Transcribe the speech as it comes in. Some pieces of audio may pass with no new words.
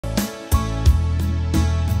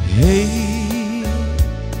Hey,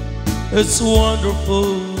 it's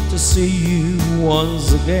wonderful to see you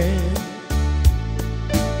once again,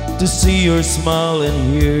 to see your smile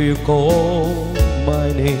and hear you call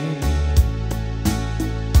my name.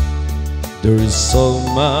 There is so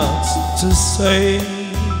much to say.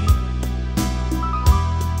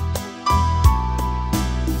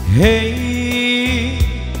 Hey,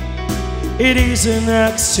 it isn't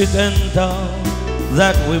accidental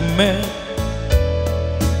that we met.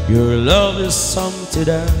 Your love is something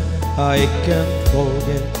that I can't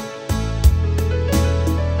forget.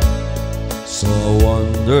 So I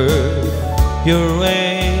wonder your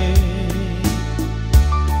way.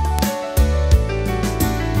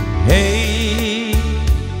 Hey,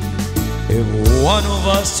 if one of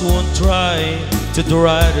us won't try to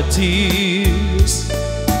dry the tears,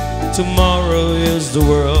 tomorrow is the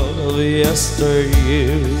world of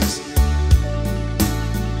yesteryears.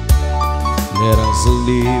 Let us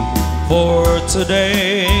live for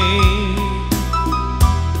today.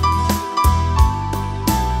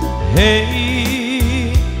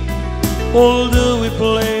 Hey, although we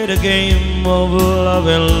play the game of love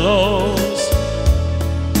and loss,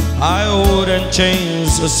 I wouldn't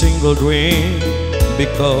change a single dream,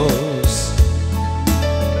 because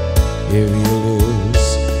if you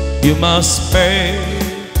lose, you must pay.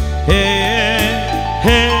 Hey,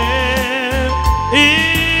 hey,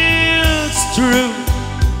 it's true,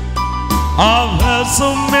 I've had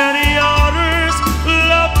so many others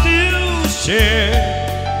love to share,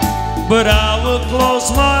 but I will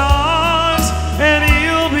close my eyes and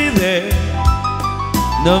you'll be there.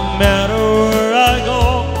 No matter where I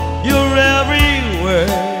go, you're everywhere.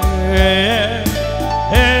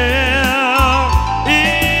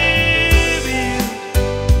 If you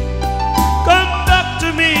come back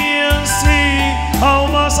to me and see how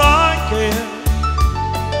much I care,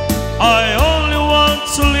 I only want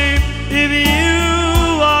to live if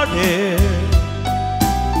you are there,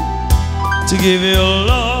 to give your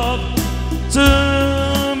love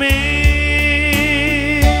to me.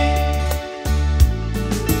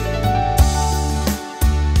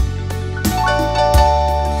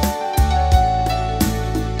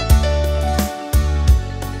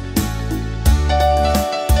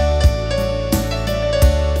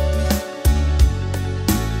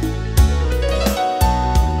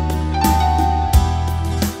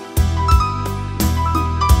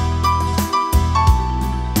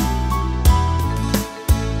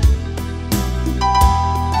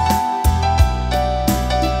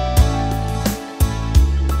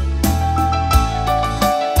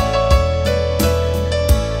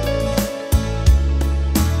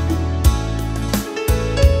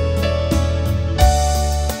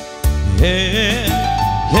 Yeah,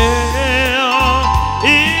 yeah,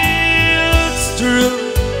 it's true,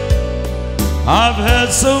 I've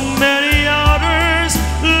had so many others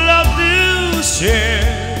love to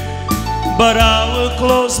share, but I will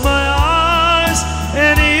close my eyes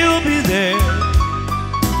and you'll be there.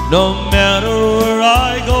 No matter where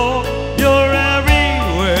I go, you're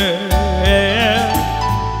everywhere.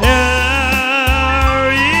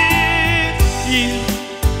 If you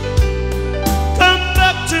come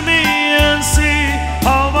back to me and see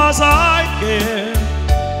how much I care,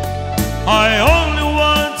 I only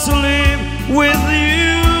want to live with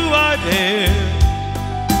you. I dare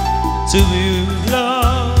to be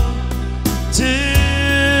love to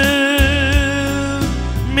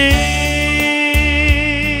me.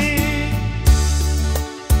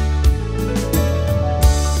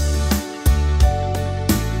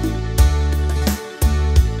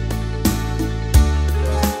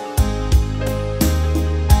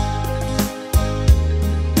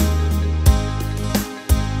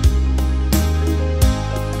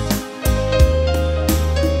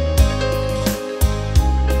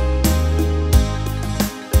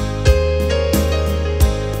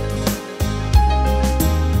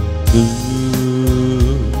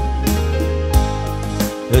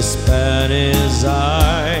 Spanish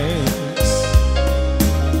eyes,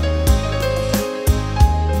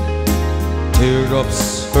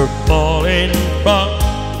 teardrops are falling from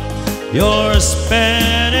your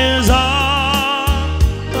Spanish eyes.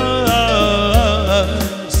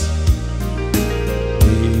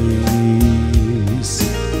 Please,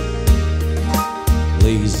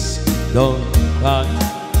 please don't cry.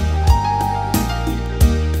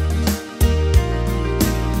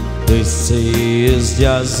 This is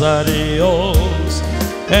just adios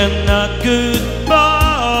and not goodbye.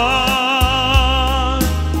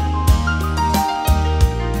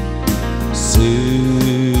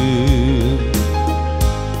 Soon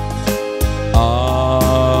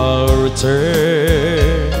I'll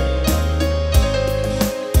return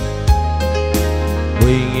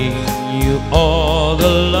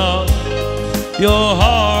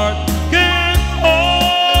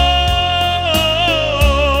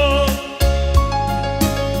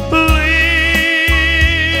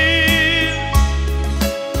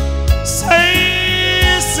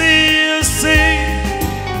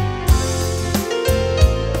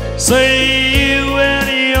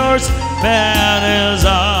and his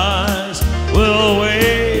eyes will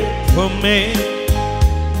wait for me.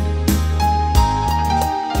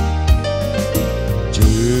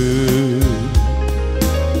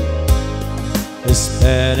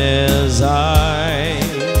 Spend his eyes,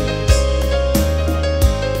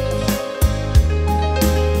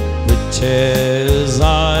 with his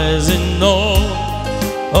eyes in all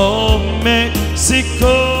of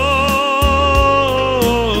Mexico.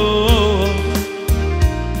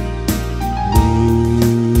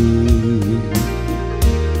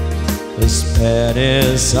 Spend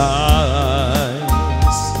his eyes,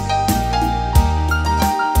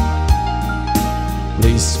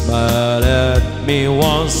 please smile at me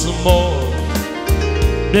once more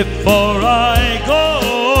before I go.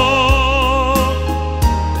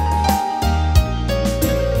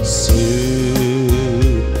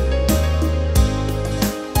 Soon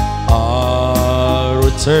I'll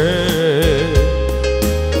return,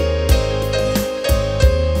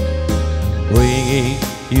 bringing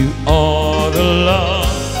you all the love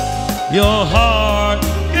your heart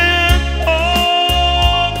can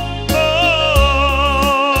hold.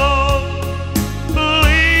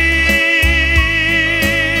 Please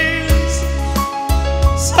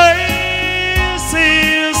say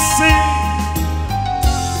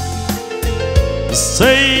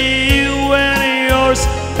when your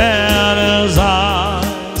Spanish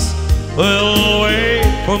eyes will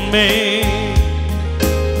wait for me.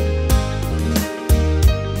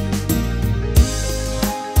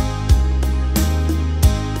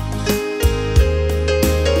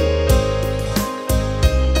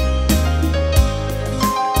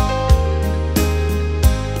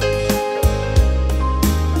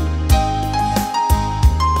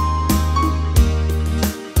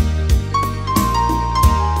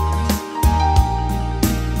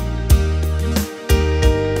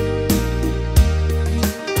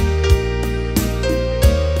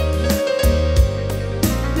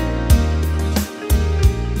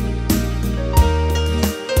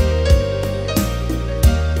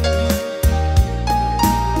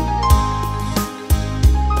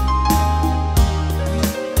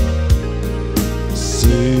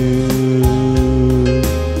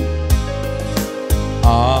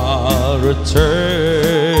 I'll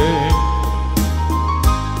return,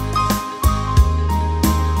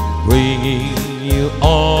 bringing you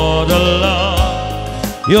all the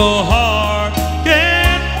love your heart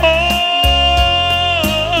can hold.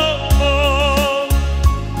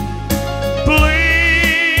 Please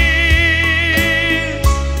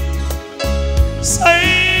say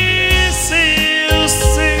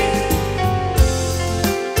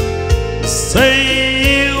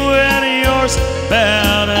when your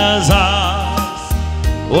Spanish eyes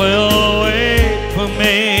will wait for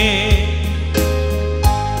me.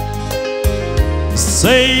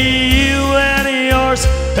 Say when your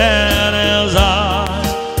Spanish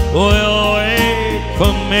eyes will wait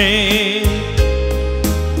for me.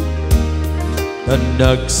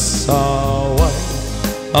 Nagsaway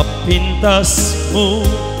apintas mo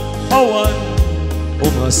awan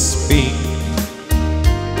umasping,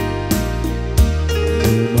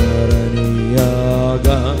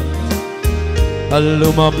 umaraniyagan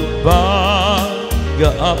alumabag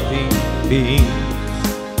gaaping-ping.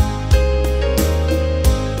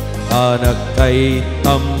 Anak kay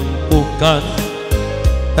tampukan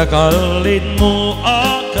takalin mo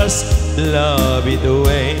akas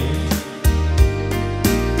labiduwe,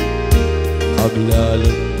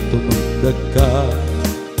 aglalang tumandag ka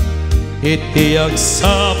itiyag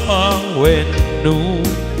sa pangwenu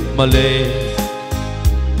mali.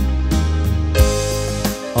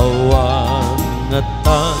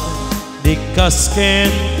 Awangatan di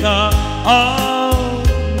kasken ka ang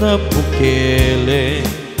nabukele,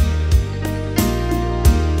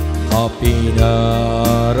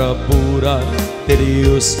 apinarapuran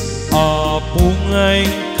terius apungay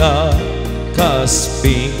ka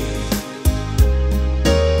kasping.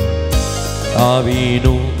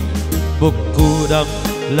 Abinu bukudang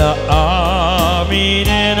la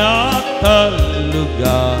aminin at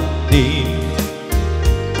talugati,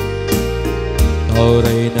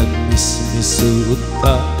 tauray nagmismisuot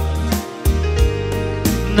ka,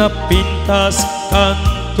 napintas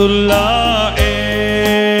kantulae.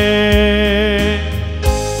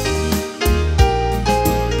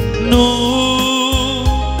 No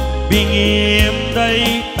bingim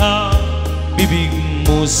dayta bibig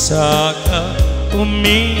mo sa ka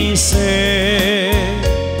umise,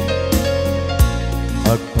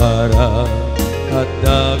 agpara at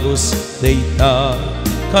dagos dayta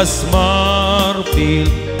kas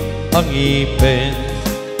marpil ang ipen.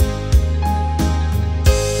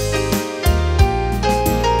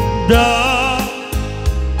 Da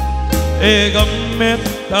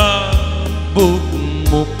egameta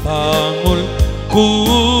bugmo pangol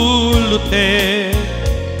kulute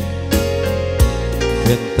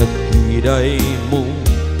Kentakiday mo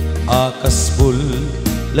akasbul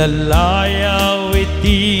lalayaw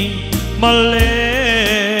iting mali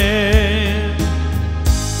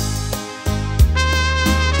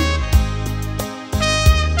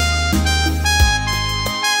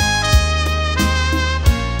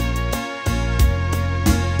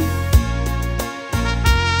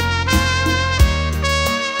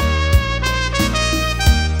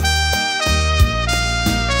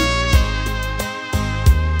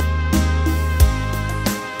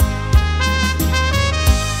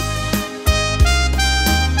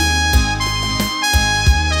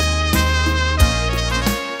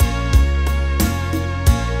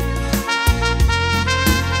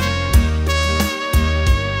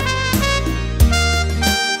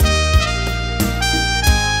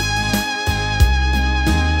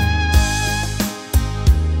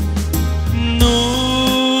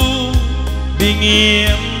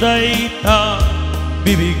Bingiyang dayta,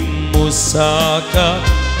 bibig mo saka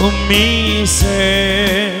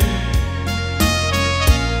umise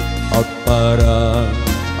At parang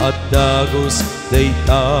at dagos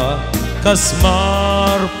dayta, kas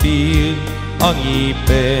marpil ang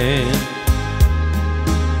ipin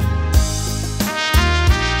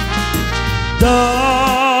Da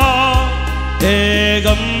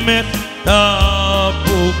egamit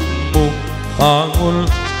tabuk mo angol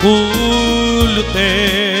kulute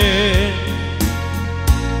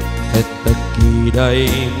Et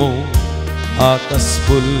takiday mo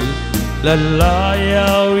akasbul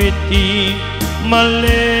lalayaw iti malim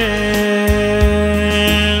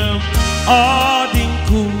Ading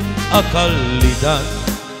ko akalidan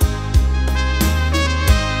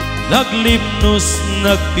Naglipnos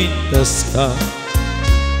nagpintas ka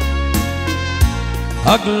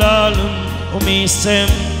Aglalon umisem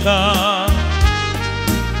ka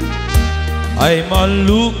Ay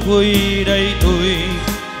malukoy daytoy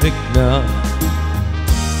bigna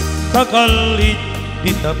Takalit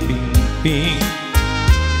ditapingping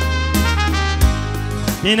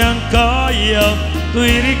Tinangkayag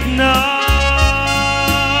to'y rigna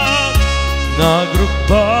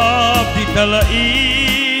Nagrupab di talai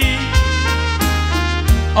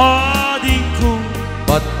Ading ko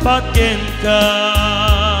patpatken ka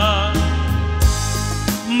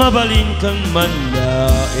Mabalin kang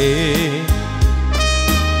manlae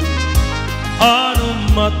Ano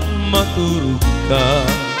maturog ka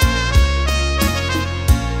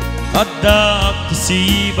At daak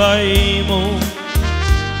sibay mo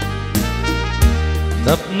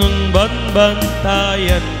Tapnon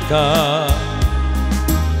banbantayan ka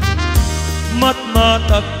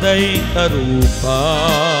Matmatakday tarupa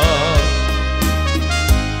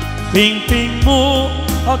Pingping mo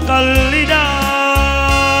akalidan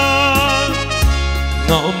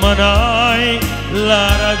Nga umanay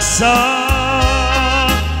laragsa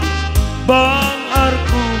Bang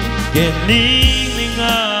arko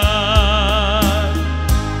genilingan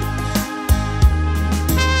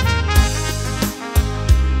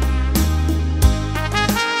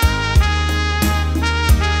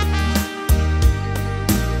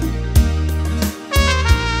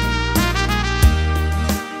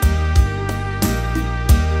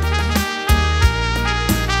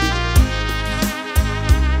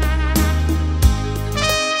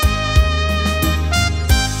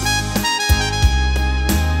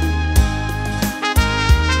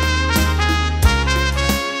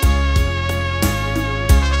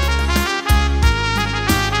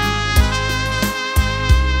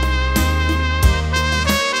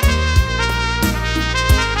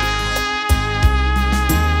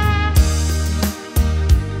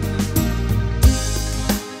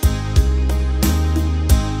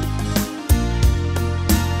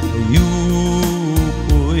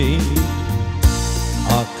Yupoy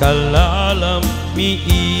akalalam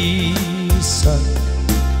miisa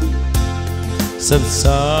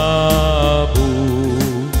Sabsabo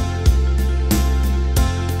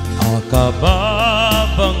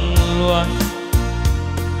akababang luan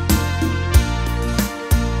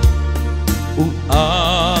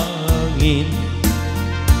Uangin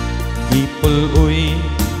Ipul-uy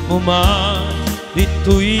uma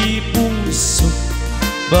dito'y puso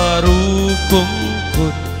Baru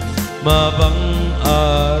kungkot mabang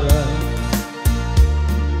aral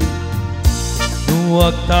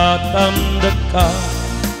Nuwag tatamdag ka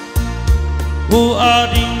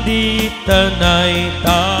Uading di tanay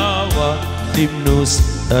tawa Limnos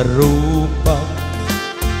tarupa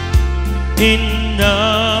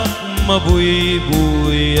Inak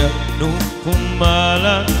mabuy-buya nung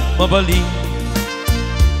kumalan mabaling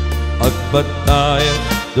agbataya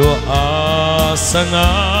doa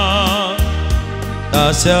sanga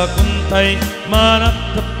tasya kuntay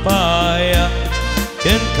manatapaya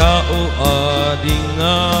ken kao ading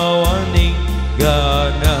awaning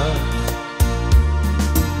gana